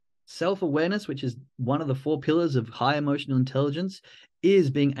Self-awareness, which is one of the four pillars of high emotional intelligence, is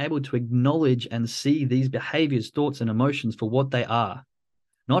being able to acknowledge and see these behaviors, thoughts, and emotions for what they are.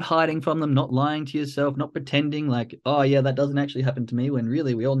 Not hiding from them, not lying to yourself, not pretending like, oh, yeah, that doesn't actually happen to me, when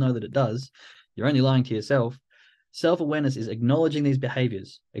really we all know that it does. You're only lying to yourself. Self-awareness is acknowledging these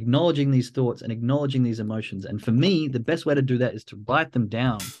behaviors, acknowledging these thoughts, and acknowledging these emotions. And for me, the best way to do that is to write them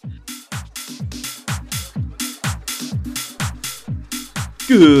down.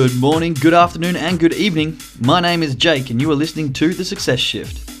 Good morning, good afternoon, and good evening. My name is Jake, and you are listening to The Success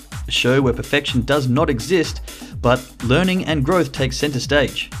Shift, a show where perfection does not exist, but learning and growth take center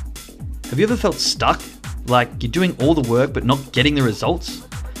stage. Have you ever felt stuck? Like you're doing all the work but not getting the results?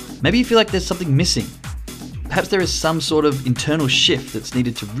 Maybe you feel like there's something missing. Perhaps there is some sort of internal shift that's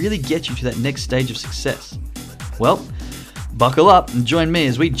needed to really get you to that next stage of success. Well, buckle up and join me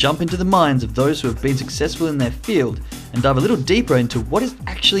as we jump into the minds of those who have been successful in their field and dive a little deeper into what is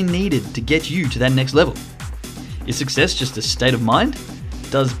actually needed to get you to that next level. Is success just a state of mind?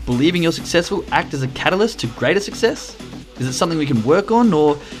 Does believing you're successful act as a catalyst to greater success? Is it something we can work on,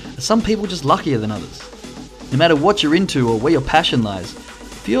 or are some people just luckier than others? No matter what you're into or where your passion lies,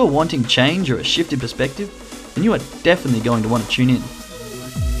 if you're wanting change or a shift in perspective, then you are definitely going to want to tune in.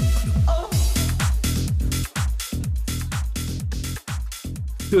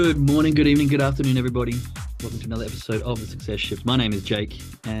 Good morning, good evening, good afternoon, everybody. Welcome to another episode of The Success Shift. My name is Jake,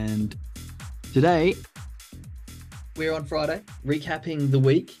 and today we're on Friday, recapping the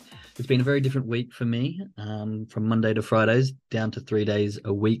week. It's been a very different week for me, from Monday to Fridays, down to 3 days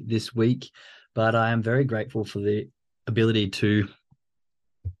a week this week. But I am very grateful for the ability to,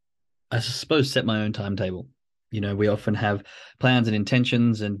 I suppose, set my own timetable. You know, we often have plans and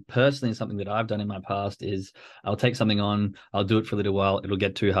intentions, and personally, something that I've done in my past is I'll take something on, I'll do it for a little while, it'll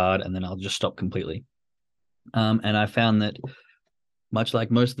get too hard, and then I'll just stop completely. And I found that much like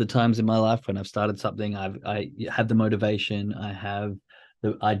most of the times in my life when I've started something, I have the motivation, I have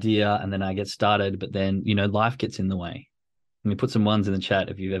the idea, and then I get started, but then, you know, life gets in the way. Let me put some ones in the chat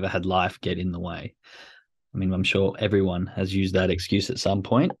if you've ever had life get in the way. I mean, I'm sure everyone has used that excuse at some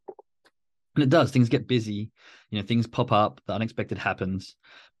point. And it does. Things get busy, you know, things pop up, the unexpected happens.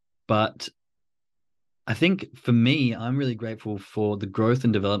 But I think for me, I'm really grateful for the growth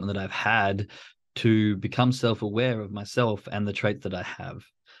and development that I've had to become self-aware of myself and the traits that I have.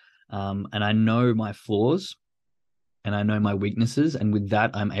 And I know my flaws and I know my weaknesses. And with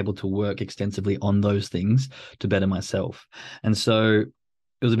that, I'm able to work extensively on those things to better myself. And so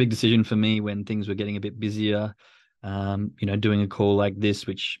it was a big decision for me when things were getting a bit busier, you know, doing a call like this,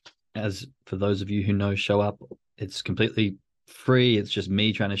 which, as for those of you who know, show up, it's completely free. It's just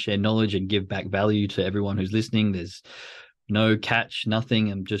me trying to share knowledge and give back value to everyone who's listening. There's no catch,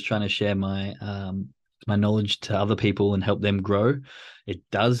 nothing. I'm just trying to share my knowledge to other people and help them grow. It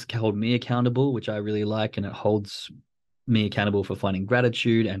does hold me accountable, which I really like, and it holds me accountable for finding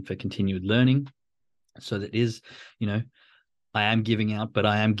gratitude and for continued learning. So that is, you know, I am giving out, but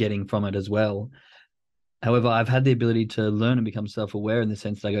I am getting from it as well. However, I've had the ability to learn and become self-aware in the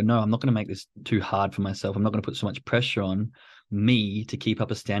sense that I go, no, I'm not going to make this too hard for myself. I'm not going to put so much pressure on me to keep up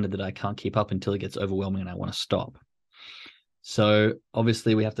a standard that I can't keep up until it gets overwhelming and I want to stop. So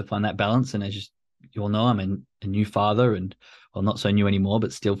obviously we have to find that balance. And as you all know, I'm a new father, and, well, not so new anymore,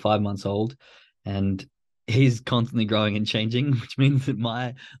 but still 5 months old. And he's constantly growing and changing, which means that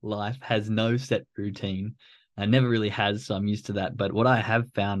my life has no set routine. It never really has, so I'm used to that. But what I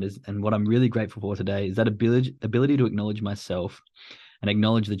have found is, and what I'm really grateful for today, is that ability to acknowledge myself and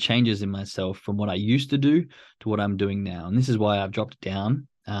acknowledge the changes in myself from what I used to do to what I'm doing now. And this is why I've dropped down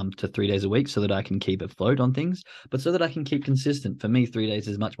to 3 days a week, so that I can keep afloat on things, but so that I can keep consistent. For me, 3 days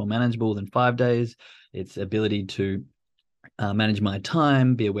is much more manageable than 5 days. It's ability to manage my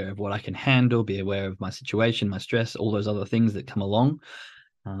time, be aware of what I can handle, be aware of my situation, my stress, all those other things that come along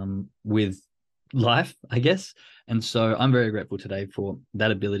with life, I guess. And so I'm very grateful today for that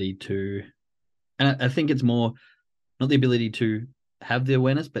ability to, and I think it's more not the ability to have the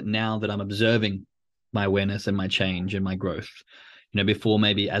awareness, but now that I'm observing my awareness and my change and my growth. You know, before,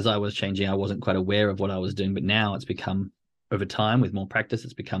 maybe as I was changing, I wasn't quite aware of what I was doing, but now it's become, over time, with more practice,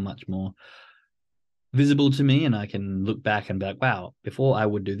 it's become much more visible to me, and I can look back and be like, wow, before I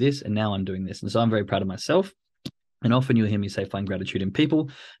would do this and now I'm doing this. And so I'm very proud of myself. And often you'll hear me say find gratitude in people,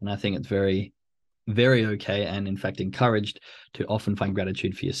 and I think it's very, very okay, and in fact encouraged, to often find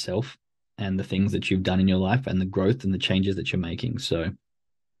gratitude for yourself and the things that you've done in your life and the growth and the changes that you're making. So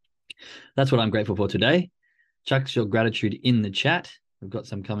that's what I'm grateful for today. Chuck your gratitude in the chat. We've got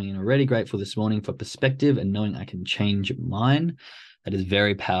some coming in already. Grateful this morning for perspective and knowing I can change mine. That is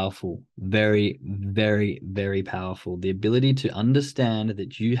very powerful. Very, very, very powerful. The ability to understand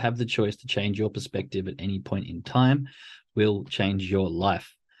that you have the choice to change your perspective at any point in time will change your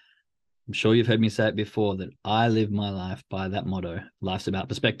life. I'm sure you've heard me say it before that I live my life by that motto. Life's about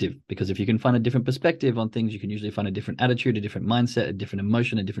perspective, because if you can find a different perspective on things, you can usually find a different attitude, a different mindset, a different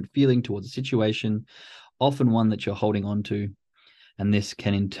emotion, a different feeling towards a situation, often one that you're holding on to. And this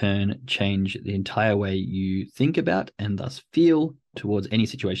can in turn change the entire way you think about and thus feel towards any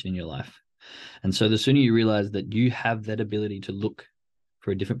situation in your life. And so the sooner you realize that you have that ability to look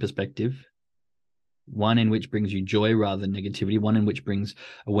for a different perspective, one in which brings you joy rather than negativity, one in which brings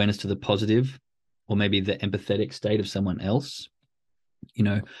awareness to the positive, or maybe the empathetic state of someone else.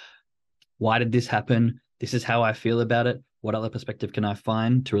 Why did this happen? This is how I feel about it. What other perspective can I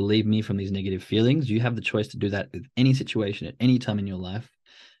find to relieve me from these negative feelings? You have the choice to do that with any situation at any time in your life.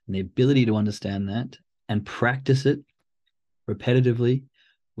 And the ability to understand that and practice it repetitively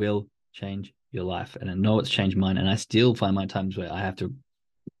will change your life. And I know it's changed mine. And I still find my times where I have to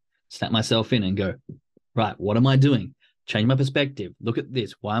snap myself in and go, right, what am I doing? Change my perspective. Look at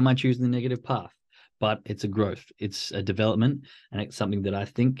this. Why am I choosing the negative path? But it's a growth. It's a development. And it's something that I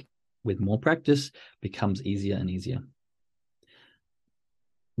think with more practice becomes easier and easier.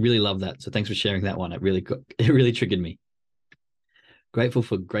 Really love that. So thanks for sharing that one. It really triggered me. Grateful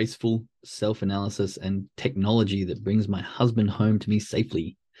for graceful self-analysis and technology that brings my husband home to me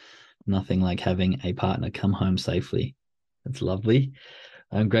safely. Nothing like having a partner come home safely. That's lovely.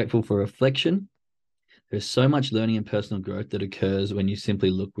 I'm grateful for reflection. There's so much learning and personal growth that occurs when you simply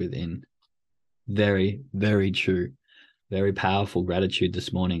look within. Very, very true. Very powerful gratitude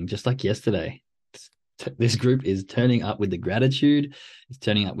this morning, just like yesterday. This group is turning up with the gratitude, it's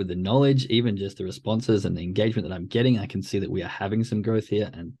turning up with the knowledge, even just the responses and the engagement that I'm getting. I can see that we are having some growth here.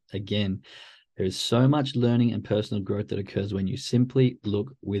 And again, there is so much learning and personal growth that occurs when you simply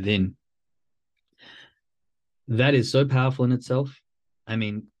look within. That is so powerful in itself. I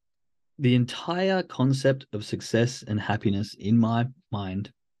mean, the entire concept of success and happiness in my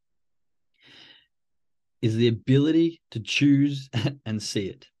mind is the ability to choose and see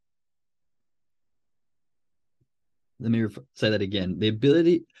it. Let me say that again.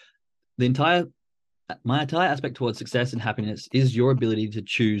 My entire aspect towards success and happiness is your ability to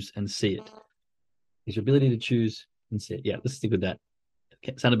choose and see it. Is your ability to choose and see it. Yeah, let's stick with that.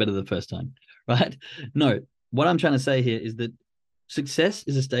 Okay, sounded better the first time, right? No, what I'm trying to say here is that success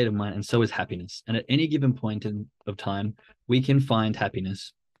is a state of mind, and so is happiness. And at any given point of time, we can find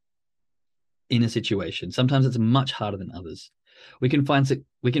happiness in a situation. Sometimes it's much harder than others. We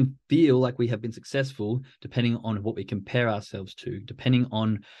can feel like we have been successful depending on what we compare ourselves to, depending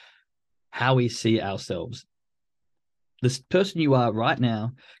on how we see ourselves. This person you are right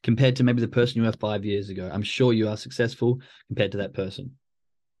now compared to maybe the person you were 5 years ago, I'm sure you are successful compared to that person.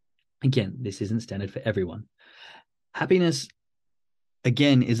 Again, this isn't standard for everyone. Happiness,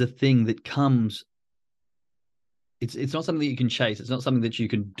 again, is a thing that comes. It's not something that you can chase. It's not something that you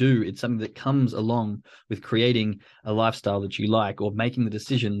can do. It's something that comes along with creating a lifestyle that you like, or making the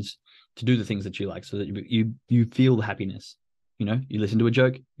decisions to do the things that you like, so that you feel the happiness. You listen to a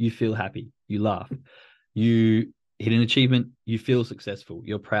joke, you feel happy, you laugh, you hit an achievement, you feel successful,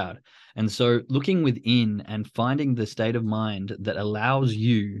 you're proud. And so looking within and finding the state of mind that allows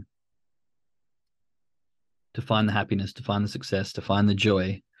you to find the happiness, to find the success, to find the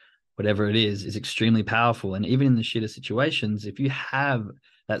joy, whatever it is extremely powerful. And even in the shittest situations, if you have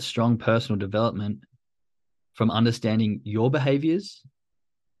that strong personal development from understanding your behaviors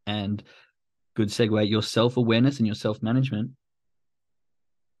and, good segue, your self-awareness and your self-management,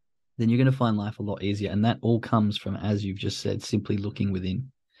 then you're going to find life a lot easier. And that all comes from, as you've just said, simply looking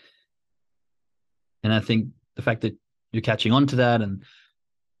within. And I think the fact that you're catching on to that and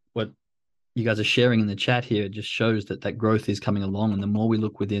what you guys are sharing in the chat here just shows that growth is coming along. And the more we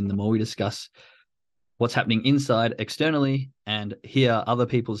look within, the more we discuss what's happening inside externally and hear other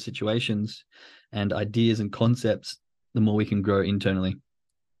people's situations and ideas and concepts, the more we can grow internally.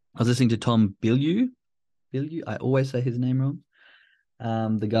 I was listening to Tom Bilyeu. I always say his name wrong.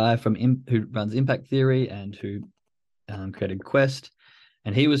 The guy who runs Impact Theory and who created Quest.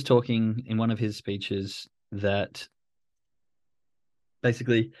 And he was talking in one of his speeches that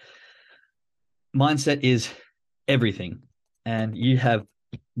basically mindset is everything. And you have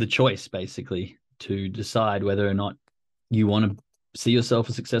the choice basically to decide whether or not you want to see yourself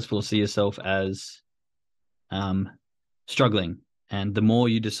as successful or see yourself as struggling. And the more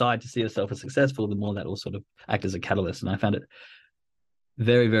you decide to see yourself as successful, the more that will sort of act as a catalyst. And I found it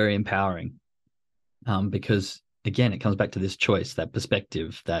very, very empowering because, again, it comes back to this choice, that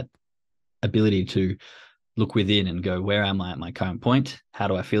perspective, that ability to look within and go, where am I at my current point? How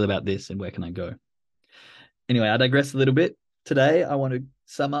do I feel about this? And where can I go? Anyway, I digress a little bit. Today, I want to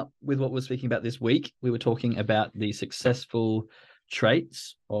sum up with what we're speaking about this week. We were talking about the successful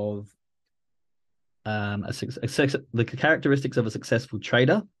traits of the characteristics of a successful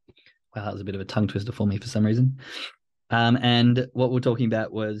trader. Wow, that was a bit of a tongue twister for me for some reason. And what we're talking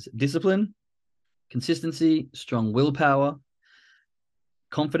about was discipline, consistency, strong willpower,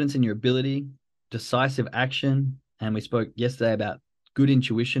 confidence in your ability, decisive action. And we spoke yesterday about good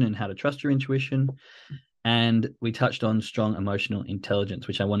intuition and how to trust your intuition. And we touched on strong emotional intelligence,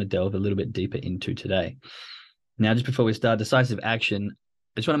 which I want to delve a little bit deeper into today. Now, just before we start, decisive action,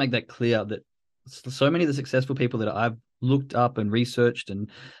 I just want to make that clear that so many of the successful people that I've looked up and researched and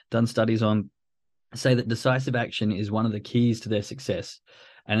done studies on say that decisive action is one of the keys to their success.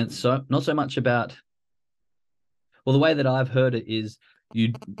 And it's not so much about, well, the way that I've heard it is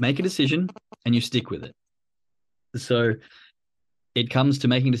you make a decision and you stick with it. So it comes to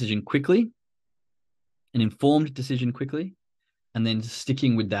making a decision quickly, an informed decision quickly, and then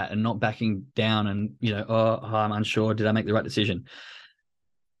sticking with that and not backing down and, I'm unsure. Did I make the right decision?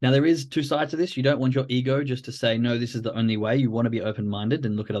 Now, there is two sides to this. You don't want your ego just to say, no, this is the only way. You want to be open-minded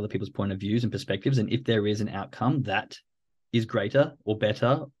and look at other people's point of views and perspectives. And if there is an outcome that is greater or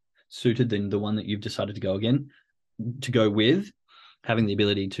better suited than the one that you've decided to go with, having the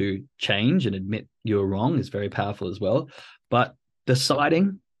ability to change and admit you're wrong is very powerful as well. But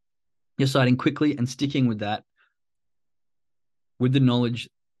deciding quickly and sticking with that, with the knowledge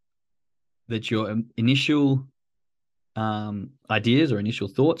that your initial ideas or initial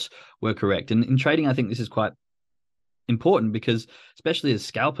thoughts were correct. And in trading, I think this is quite important because, especially as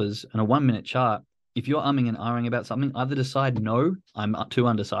scalpers on a 1 minute chart, if you're umming and ahhing about something, either decide, no, I'm too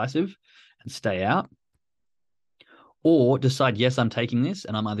undecisive and stay out, or decide, yes, I'm taking this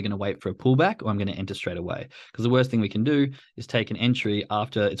and I'm either going to wait for a pullback or I'm going to enter straight away. Because the worst thing we can do is take an entry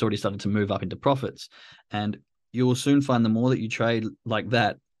after it's already started to move up into profits. And you will soon find the more that you trade like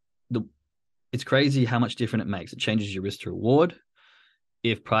that, it's crazy how much different it makes. It changes your risk to reward.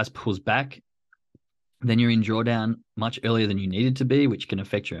 If price pulls back, then you're in drawdown much earlier than you needed to be, which can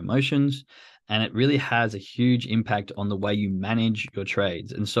affect your emotions. And it really has a huge impact on the way you manage your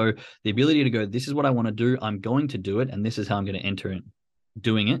trades. And so the ability to go, this is what I want to do, I'm going to do it, and this is how I'm going to enter it,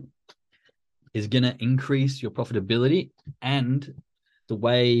 doing it, is going to increase your profitability and the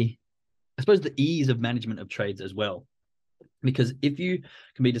way, I suppose, the ease of management of trades as well. Because if you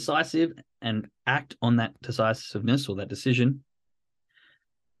can be decisive and act on that decisiveness or that decision,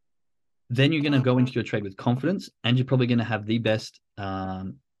 then you're going to go into your trade with confidence, and you're probably going to have the best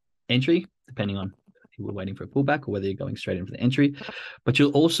entry, depending on if you were waiting for a pullback or whether you're going straight in for the entry. But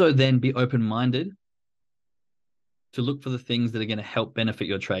you'll also then be open-minded to look for the things that are going to help benefit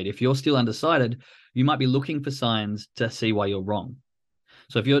your trade. If you're still undecided, you might be looking for signs to see why you're wrong.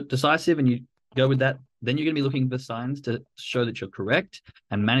 So if you're decisive and you go with that, then you're going to be looking for signs to show that you're correct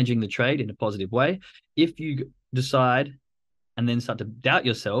and managing the trade in a positive way. If you decide and then start to doubt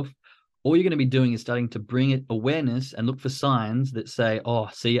yourself, all you're going to be doing is starting to bring it awareness and look for signs that say, oh,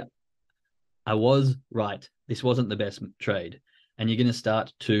 see, I was right. This wasn't the best trade. And you're going to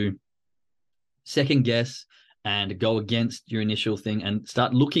start to second guess and go against your initial thing and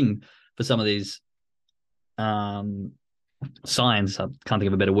start looking for some of these signs. I can't think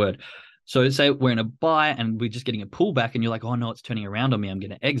of a better word. So say we're in a buy and we're just getting a pullback and you're like, oh no, it's turning around on me, I'm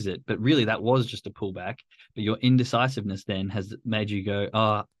going to exit. But really that was just a pullback. But your indecisiveness then has made you go,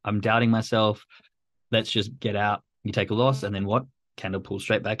 oh, I'm doubting myself. Let's just get out. You take a loss, and then what? Candle pulls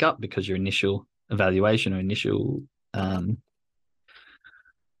straight back up because your initial evaluation or initial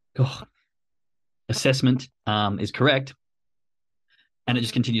assessment is correct. And it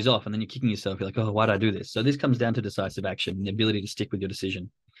just continues off. And then you're kicking yourself. You're like, oh, why did I do this? So this comes down to decisive action, the ability to stick with your decision.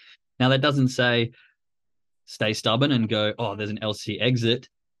 Now, that doesn't say stay stubborn and go, oh, there's an LC exit,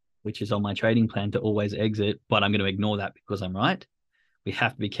 which is on my trading plan to always exit, but I'm going to ignore that because I'm right. We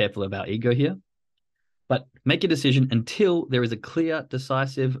have to be careful about ego here. But make a decision until there is a clear,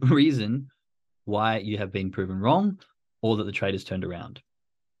 decisive reason why you have been proven wrong or that the trade has turned around.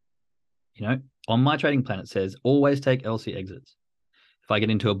 On my trading plan, it says always take LC exits. If I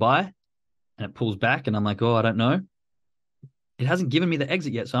get into a buy and it pulls back and I'm like, oh, I don't know, it hasn't given me the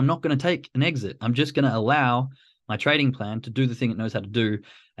exit yet, so I'm not going to take an exit. I'm just going to allow my trading plan to do the thing it knows how to do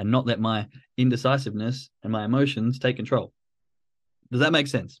and not let my indecisiveness and my emotions take control. Does that make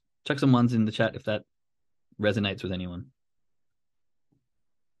sense? Chuck some ones in the chat if that resonates with anyone.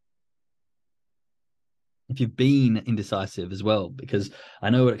 If you've been indecisive as well, because I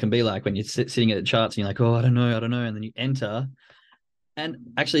know what it can be like when you're sitting at the charts and you're like, oh, I don't know. And then you enter. And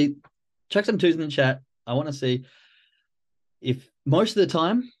actually, chuck some twos in the chat I want to see if most of the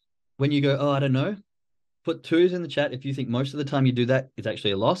time when you go, oh, I don't know, put twos in the chat if you think most of the time you do that, it's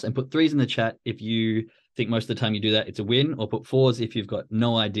actually a loss, and put threes in the chat if you think most of the time you do that, it's a win, or put fours if you've got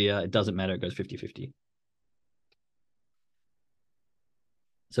no idea, it doesn't matter, it goes 50-50.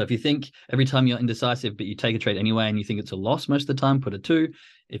 So if you think every time you're indecisive, but you take a trade anyway and you think it's a loss most of the time, put a 2.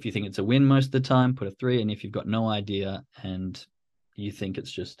 If you think it's a win most of the time, put a 3. And if you've got no idea and you think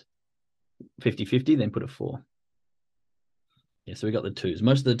it's just 50-50, then put a 4. Yeah, so we got the 2s.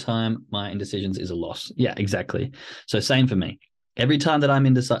 Most of the time, my indecisions is a loss. Yeah, exactly. So same for me. Every time that I'm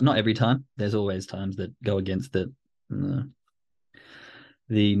indecisive, not every time, there's always times that go against the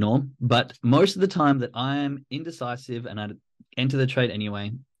norm. But most of the time that I'm indecisive and I enter the trade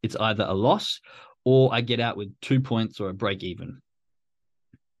anyway, it's either a loss or I get out with 2 points or a break even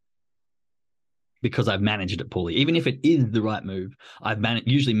because I've managed it poorly. Even if it is the right move, I've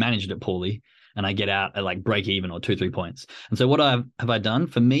usually managed it poorly and I get out at like break even or 2-3 points. And so what have I done?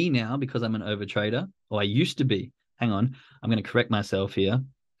 For me now, because I'm an overtrader, or I used to be, hang on, I'm going to correct myself here.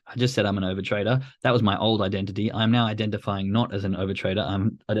 I just said I'm an overtrader. That was my old identity. I'm now identifying not as an overtrader.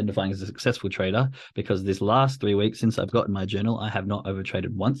 I'm identifying as a successful trader because this last 3 weeks since I've gotten my journal, I have not overtraded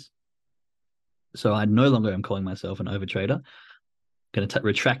once. So I no longer am calling myself an overtrader. I'm going to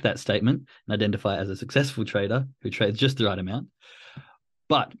retract that statement and identify as a successful trader who trades just the right amount.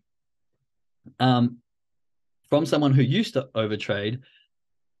 But from someone who used to overtrade,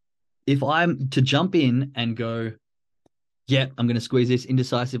 if I'm to jump in and go, yeah, I'm going to squeeze this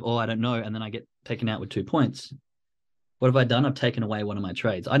indecisive, I don't know, and then I get taken out with 2 points, what have I done? I've taken away one of my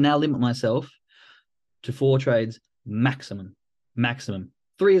trades. I now limit myself to 4 trades maximum.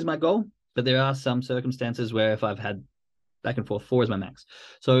 3 is my goal, but there are some circumstances where if I've had back and forth, 4 is my max.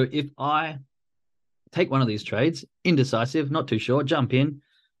 So if I take one of these trades, indecisive, not too sure, jump in,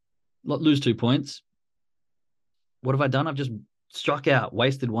 lose 2 points, what have I done? I've just struck out,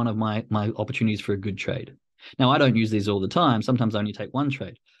 wasted one of my opportunities for a good trade. Now, I don't use these all the time. Sometimes I only take one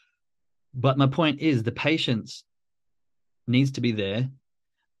trade. But my point is the patience needs to be there.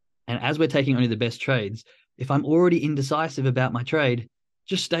 And as we're taking only the best trades, if I'm already indecisive about my trade,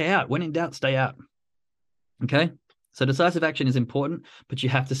 just stay out. When in doubt, stay out. Okay? So decisive action is important, but you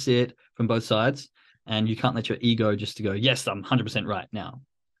have to see it from both sides. And you can't let your ego just to go, yes, I'm 100% right now.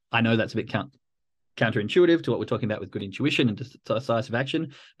 I know that's a bit counterintuitive to what we're talking about with good intuition and decisive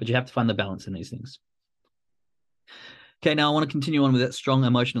action, but you have to find the balance in these things. Okay, now I want to continue on with that strong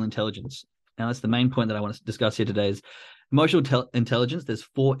emotional intelligence. Now that's the main point that I want to discuss here today is emotional intelligence. There's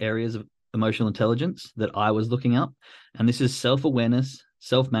 4 areas of emotional intelligence that I was looking up, and this is self-awareness,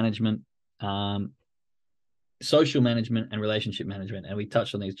 self-management, social management, and relationship management. And we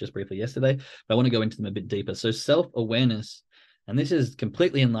touched on these just briefly yesterday, but I want to go into them a bit deeper. So self-awareness, and this is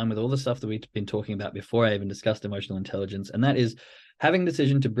completely in line with all the stuff that we've been talking about before I even discussed emotional intelligence, and that is having the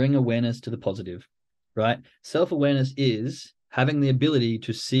decision to bring awareness to the positive, right? Self-awareness is having the ability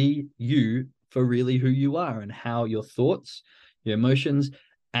to see you for really who you are and how your thoughts, your emotions,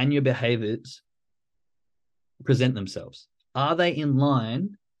 and your behaviors present themselves. Are they in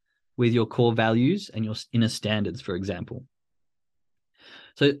line with your core values and your inner standards, for example?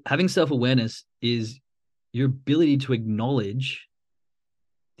 So having self-awareness is your ability to acknowledge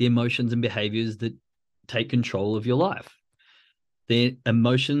the emotions and behaviors that take control of your life. The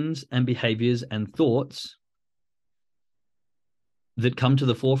emotions and behaviors and thoughts that come to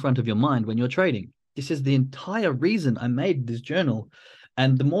the forefront of your mind when you're trading. This is the entire reason I made this journal.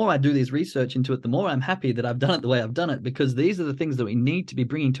 And the more I do this research into it, the more I'm happy that I've done it the way I've done it, because these are the things that we need to be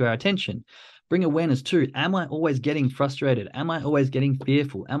bringing to our attention. Bring awareness to, am I always getting frustrated? Am I always getting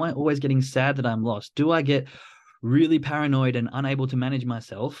fearful? Am I always getting sad that I'm lost? Do I get really paranoid and unable to manage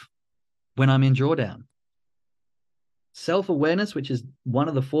myself when I'm in drawdown? Self-awareness, which is one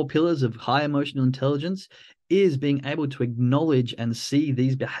of the 4 pillars of high emotional intelligence, is being able to acknowledge and see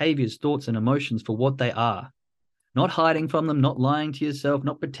these behaviors, thoughts, and emotions for what they are. Not hiding from them, not lying to yourself,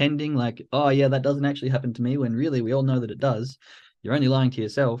 not pretending like, oh yeah, that doesn't actually happen to me, when really we all know that it does. You're only lying to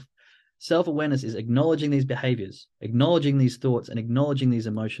yourself. Self-awareness is acknowledging these behaviors, acknowledging these thoughts, and acknowledging these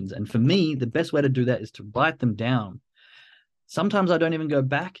emotions. And for me, the best way to do that is to write them down. Sometimes I don't even go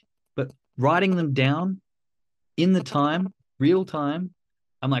back, but writing them down in the time, real time,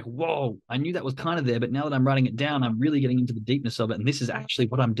 I'm like, whoa, I knew that was kind of there, but now that I'm writing it down, I'm really getting into the deepness of it. And this is actually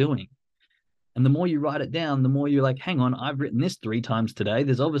what I'm doing. And the more you write it down, the more you're like, hang on, I've written this 3 times today.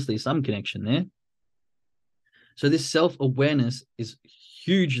 There's obviously some connection there. So this self-awareness is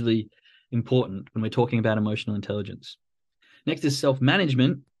hugely important when we're talking about emotional intelligence. Next is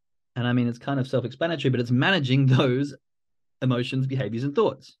self-management. And I mean, it's kind of self-explanatory, but it's managing those emotions, behaviors, and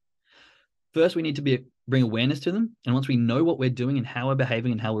thoughts. First, we need to be bring awareness to them. And once we know what we're doing and how we're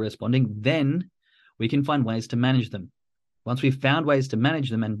behaving and how we're responding, then we can find ways to manage them. Once we've found ways to manage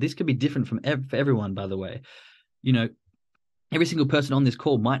them, and this could be different for everyone, by the way, every single person on this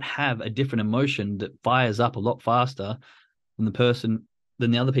call might have a different emotion that fires up a lot faster than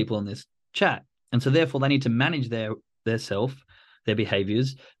the other people on this chat. And so therefore they need to manage their self, their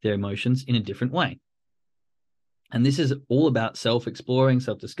behaviors, their emotions in a different way. And this is all about self-exploring,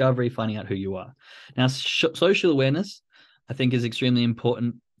 self-discovery, finding out who you are. Now, social awareness, I think, is extremely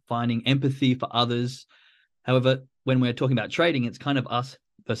important, finding empathy for others. However, when we're talking about trading, it's kind of us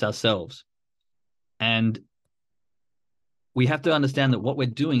versus ourselves. And we have to understand that what we're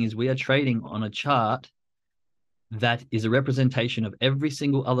doing is we are trading on a chart that is a representation of every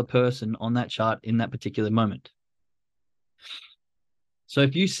single other person on that chart in that particular moment. So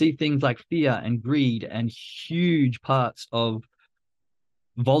if you see things like fear and greed and huge parts of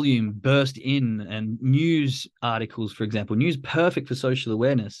volume burst in, and news articles, for example, news perfect for social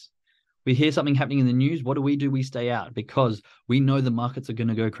awareness. We hear something happening in the news. What do? We stay out because we know the markets are going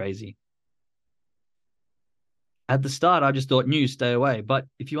to go crazy. At the start, I just thought news, stay away. But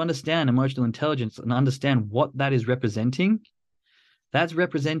if you understand emotional intelligence and understand what that is representing, that's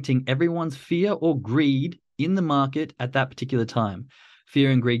representing everyone's fear or greed in the market at that particular time.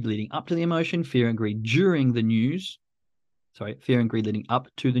 Fear and greed leading up to the emotion, fear and greed during the news. Fear and greed leading up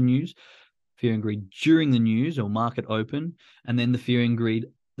to the news, fear and greed during the news or market open, and then the fear and greed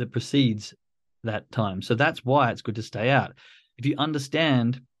that precedes that time. So that's why it's good to stay out. If you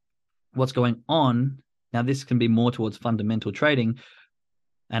understand what's going on, now this can be more towards fundamental trading,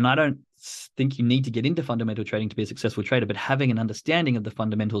 and I don't think you need to get into fundamental trading to be a successful trader, but having an understanding of the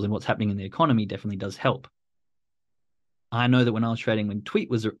fundamentals and what's happening in the economy definitely does help. I know that when I was trading when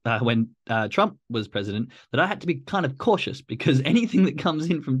Trump was president, that I had to be kind of cautious because anything that comes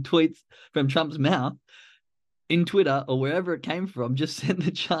in from tweets from Trump's mouth in Twitter or wherever it came from just sent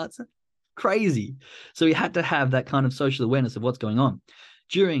the charts crazy. So we had to have that kind of social awareness of what's going on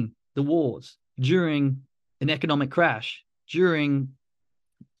during the wars, during an economic crash, during,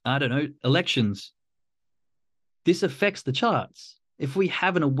 elections. This affects the charts. If we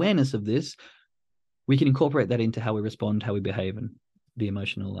have an awareness of this, we can incorporate that into how we respond, how we behave, and the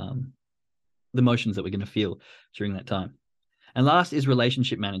emotions that we're going to feel during that time. And last is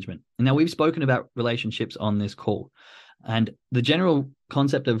relationship management. And now we've spoken about relationships on this call. And the general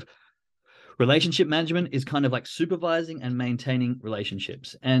concept of relationship management is kind of like supervising and maintaining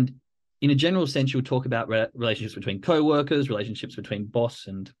relationships. And in a general sense, you'll talk about relationships between co-workers, relationships between boss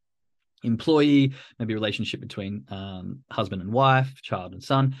and employee, maybe a relationship between husband and wife, child and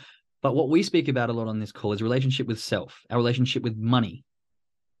son. But what we speak about a lot on this call is relationship with self, our relationship with money,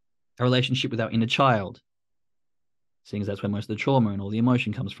 our relationship with our inner child, seeing as that's where most of the trauma and all the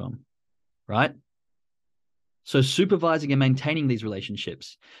emotion comes from, right? So supervising and maintaining these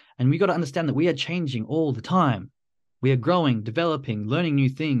relationships. And we got to understand that we are changing all the time. We are growing, developing, learning new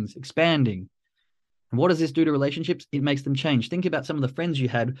things, expanding. And what does this do to relationships? It makes them change. Think about some of the friends you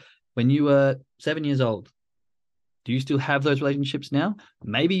had when you were 7 years old. Do you still have those relationships now?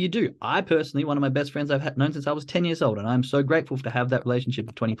 Maybe you do. I personally, one of my best friends I've known since I was 10 years old, and I'm so grateful to have that relationship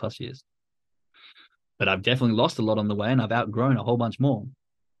for 20 plus years. But I've definitely lost a lot on the way, and I've outgrown a whole bunch more.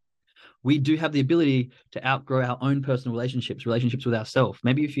 We do have the ability to outgrow our own personal relationships with ourselves.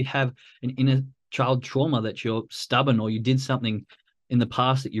 Maybe if you have an inner child trauma that you're stubborn or you did something in the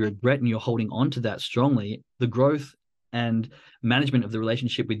past that you regret and you're holding on to that strongly, the growth and management of the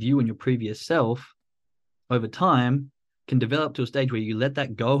relationship with you and your previous self over time can develop to a stage where you let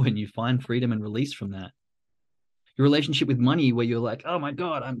that go and you find freedom and release from that. Your relationship with money, where you're like, oh my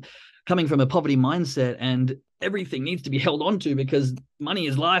God, I'm coming from a poverty mindset and everything needs to be held on to because money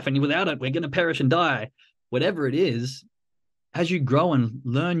is life and without it, we're going to perish and die. Whatever it is, as you grow and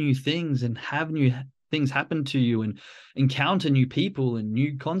learn new things and have new things happen to you and encounter new people and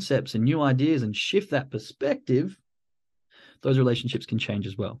new concepts and new ideas and shift that perspective, those relationships can change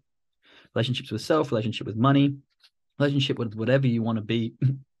as well. Relationships with self, relationship with money, relationship with whatever you want to be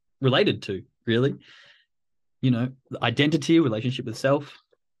related to, really. Identity, relationship with self.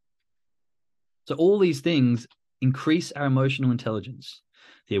 So all these things increase our emotional intelligence,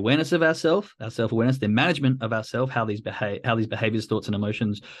 the awareness of ourself, our self-awareness, the management of ourself, how these behaviors, thoughts, and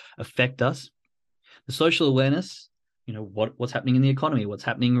emotions affect us. The social awareness, what's happening in the economy, what's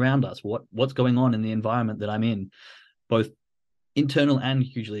happening around us, what's going on in the environment that I'm in, both internal and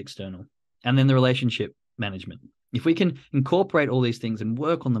hugely external. And then the relationship management. If we can incorporate all these things and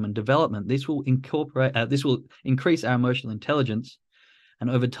work on them and development, this will increase our emotional intelligence. And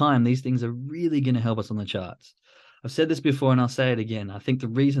over time, these things are really going to help us on the charts. I've said this before and I'll say it again. I think the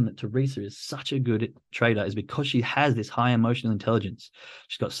reason that Teresa is such a good trader is because she has this high emotional intelligence.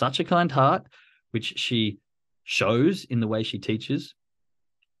 She's got such a kind heart, which she shows in the way she teaches.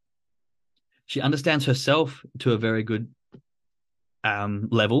 She understands herself to a very good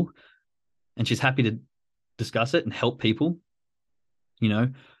level, and she's happy to discuss it and help people. You know,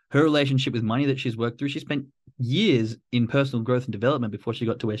 her relationship with money that she's worked through, she spent years in personal growth and development before she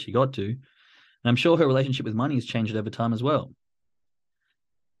got to where she got to. And I'm sure her relationship with money has changed over time as well.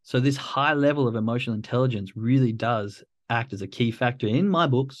 So this high level of emotional intelligence really does act as a key factor in my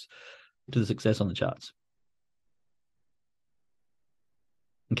books to the success on the charts.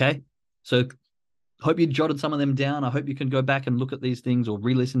 Okay. So hope you jotted some of them down. I hope you can go back and look at these things or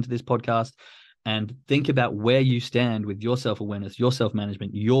re-listen to this podcast and think about where you stand with your self-awareness, your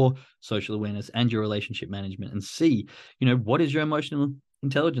self-management, your social awareness, and your relationship management, and see, what is your emotional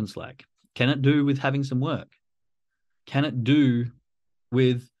intelligence like? Can it do with having some work? Can it do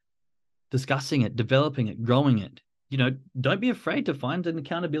with discussing it, developing it, growing it? Don't be afraid to find an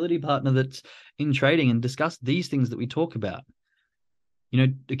accountability partner that's in trading and discuss these things that we talk about.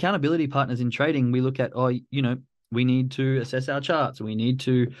 Accountability partners in trading, we look at, we need to assess our charts. We need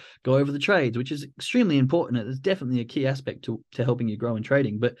to go over the trades, which is extremely important. It's definitely a key aspect to helping you grow in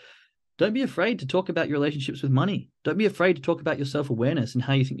trading. But don't be afraid to talk about your relationships with money. Don't be afraid to talk about your self-awareness and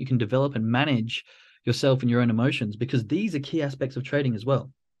how you think you can develop and manage yourself and your own emotions, because these are key aspects of trading as well.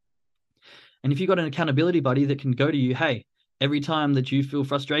 And if you've got an accountability buddy that can go to you, hey, every time that you feel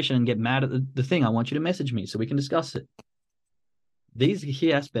frustration and get mad at the thing, I want you to message me so we can discuss it. These are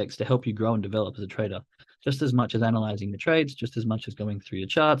key aspects to help you grow and develop as a trader, just as much as analyzing the trades, just as much as going through your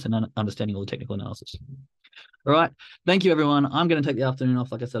charts and understanding all the technical analysis. All right. Thank you, everyone. I'm going to take the afternoon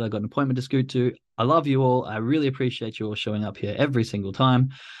off. Like I said, I've got an appointment to scoot to. I love you all. I really appreciate you all showing up here every single time.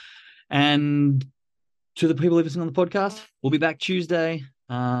 And to the people listening on the podcast, we'll be back Tuesday.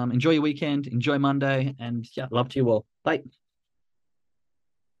 Enjoy your weekend. Enjoy Monday. And yeah, love to you all. Bye.